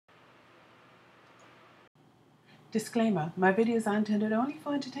Disclaimer, my videos are intended only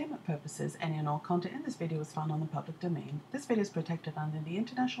for entertainment purposes. Any and all content in this video is found on the public domain. This video is protected under the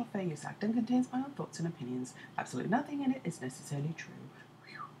International Fair Use Act and contains my own thoughts and opinions. Absolutely nothing in it is necessarily true.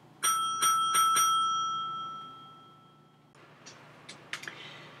 Whew.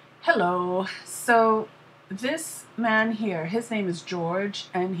 Hello. So this man here, his name is George,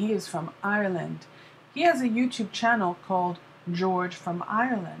 and he is from Ireland. He has a YouTube channel called George from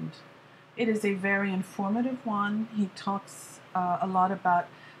Ireland. It is a very informative one. He talks a lot about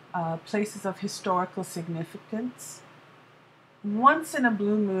places of historical significance. Once in a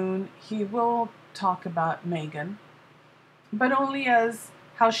blue moon, he will talk about Meghan, but only as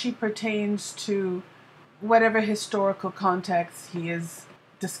how she pertains to whatever historical context he is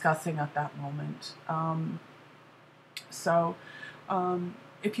discussing at that moment.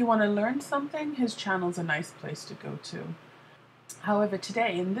 If you want to learn something, his channel is a nice place to go to. However,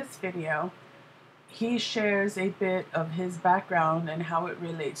 today in this video, he shares a bit of his background and how it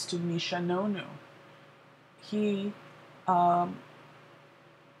relates to Mischa Nonoo. He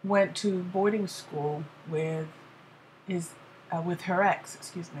went to boarding school with her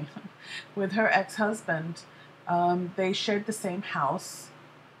ex-husband. They shared the same house.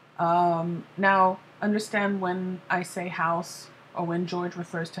 Now, understand when I say house, or when George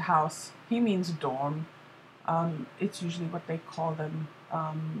refers to house, he means dorm. It's usually what they call them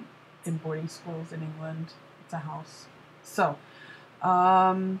in boarding schools in England. It's a house. So,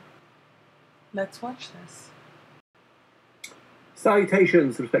 let's watch this.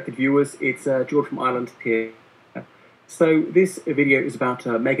 Salutations, respected viewers. It's George from Ireland here. So this video is about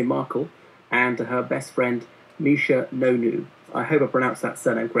Meghan Markle and her best friend Mischa Nonoo. I hope I pronounced that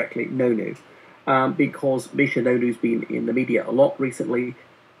surname correctly, Nonoo, because Mischa Nonoo's been in the media a lot recently,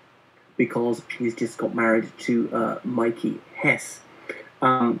 because she's just got married to Mikey Hess.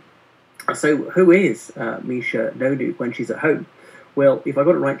 So who is Mischa Nonoo when she's at home? Well, if I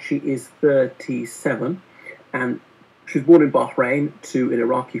got it right, she is 37, and she was born in Bahrain to an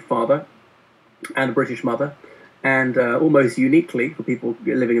Iraqi father and a British mother, and almost uniquely for people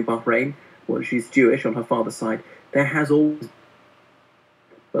living in Bahrain, well, she's Jewish on her father's side. There has always,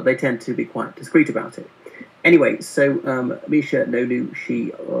 but they tend to be quite discreet about it. Anyway, so Mischa Nonoo,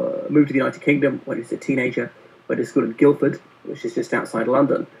 she moved to the United Kingdom when she was a teenager, went to school in Guildford, which is just outside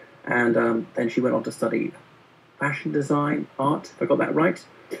London, and then she went on to study fashion design, art, if I got that right.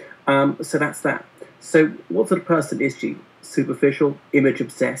 So that's that. So what sort of person is she? Superficial, image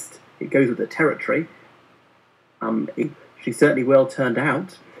obsessed, it goes with the territory. She's certainly well turned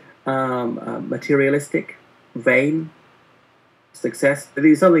out, materialistic, vain, success.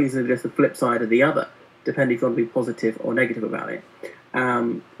 Some things are just the flip side of the other, depending if you want to be positive or negative about it.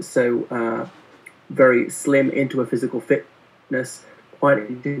 Very slim, into a physical fitness, quite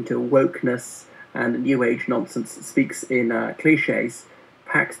into wokeness and new age nonsense, speaks in cliches,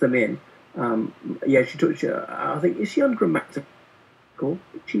 packs them in. I think, is she ungrammatical?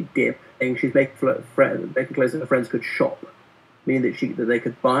 She did. Saying she's making clothes that her friends could shop, meaning that they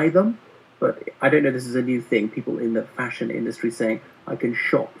could buy them. But I don't know, this is a new thing, people in the fashion industry saying, I can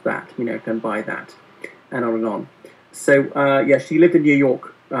shop that, can buy that, and on and on. So, she lived in New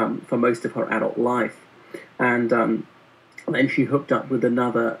York for most of her adult life. And then she hooked up with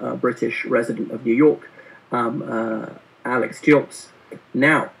another British resident of New York, Alex Gilkes.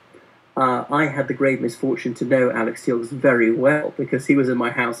 Now, I had the grave misfortune to know Alex Gilkes very well because he was in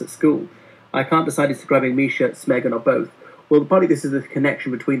my house at school. I can't decide if it's describing Mischa, Smegan, or both. Well, partly this is the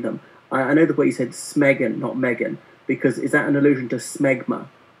connection between them. I know the way you said Smegan, not Meghan, because is that an allusion to smegma?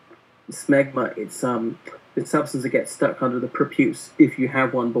 Smegma, it's the substance that gets stuck under the prepuce. If you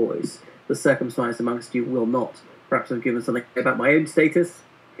have one, boys, the circumcised amongst you will not. Perhaps I've given something about my own status.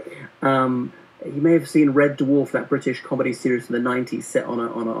 You may have seen Red Dwarf, that British comedy series from the 90s, set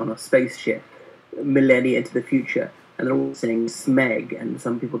on a spaceship, millennia into the future, and they're all saying smeg, and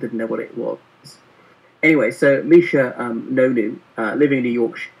some people didn't know what it was. Anyway, so Mischa Nonoo, living in New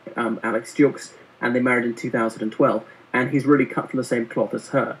York, Alex Gilkes, and they married in 2012, and he's really cut from the same cloth as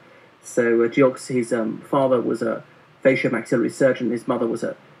her. So Gilkes, his father was a facial-maxillary surgeon, his mother was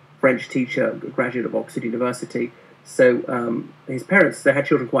a French teacher, a graduate of Oxford University. So his parents, they had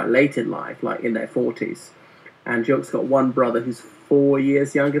children quite late in life, like in their 40s. And Gilkes got one brother who's 4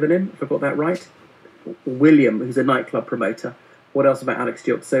 years younger than him, if I got that right. William, who's a nightclub promoter. What else about Alex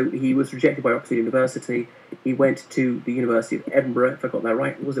Gilkes? So he was rejected by Oxford University. He went to the University of Edinburgh, if I got that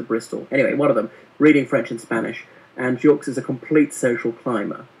right. Or was it Bristol? Anyway, one of them, reading French and Spanish. And Gilkes is a complete social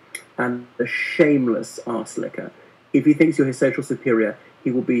climber and a shameless arse licker. If he thinks you're his social superior,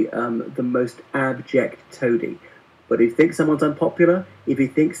 he will be the most abject toady. But if he thinks someone's unpopular, if he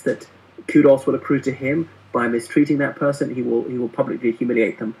thinks that kudos will accrue to him, by mistreating that person, he will publicly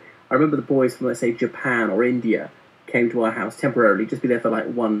humiliate them. I remember the boys from, let's say, Japan or India came to our house temporarily, just be there for like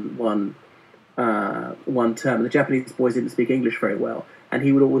one term. And the Japanese boys didn't speak English very well, and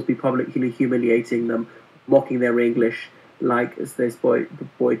he would always be publicly humiliating them, mocking their English. Like this boy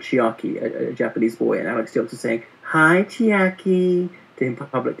Chiaki, a Japanese boy, and Alex Gilkes was saying "Hi Chiaki" to him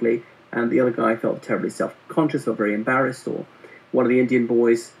publicly, and the other guy felt terribly self-conscious or very embarrassed. Or one of the Indian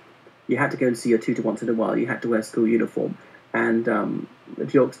boys, you had to go and see your tutor once in a while. You had to wear school uniform, and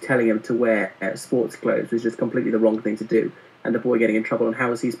Gilkes telling him to wear sports clothes was just completely the wrong thing to do. And the boy getting in trouble, and how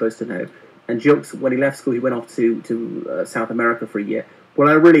was he supposed to know? And Gilkes, when he left school, he went off to South America for a year. Well,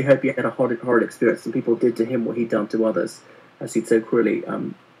 I really hope he had a horrid experience, and people did to him what he'd done to others, as he'd so cruelly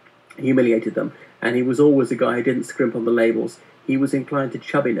humiliated them. And he was always a guy who didn't scrimp on the labels. He was inclined to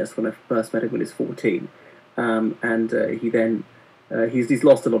chubbiness when I first met him when he was 14, he's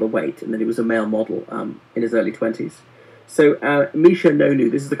lost a lot of weight, and then he was a male model in his early 20s. So Mischa Nonoo,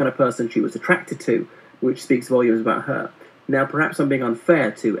 this is the kind of person she was attracted to, which speaks volumes about her. Now, perhaps I'm being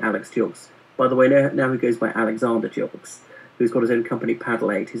unfair to Alex Gilkes. By the way, now he goes by Alexander Gilkes, who's got his own company,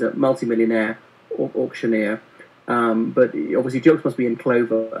 Paddle 8. He's a multi-millionaire auctioneer. But obviously Gilkes must be in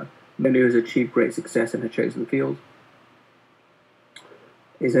clover. Nonoo has achieved great success in her chosen field.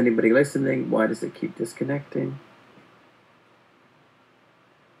 Is anybody listening? Why does it keep disconnecting?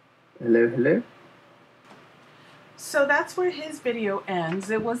 Hello, hello? So that's where his video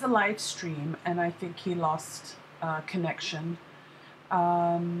ends. It was a live stream, and I think he lost connection.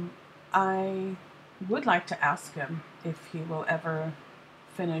 I would like to ask him if he will ever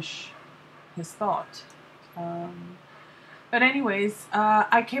finish his thought. But anyways,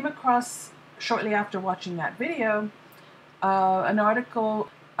 I came across, shortly after watching that video, an article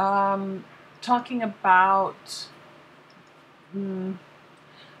talking about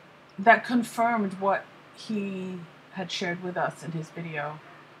that confirmed what he had shared with us in his video.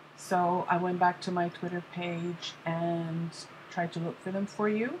 So I went back to my Twitter page and tried to look for them for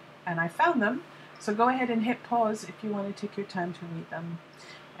you, and I found them. So go ahead and hit pause if you want to take your time to read them.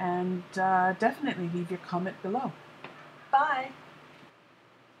 And definitely leave your comment below. Bye!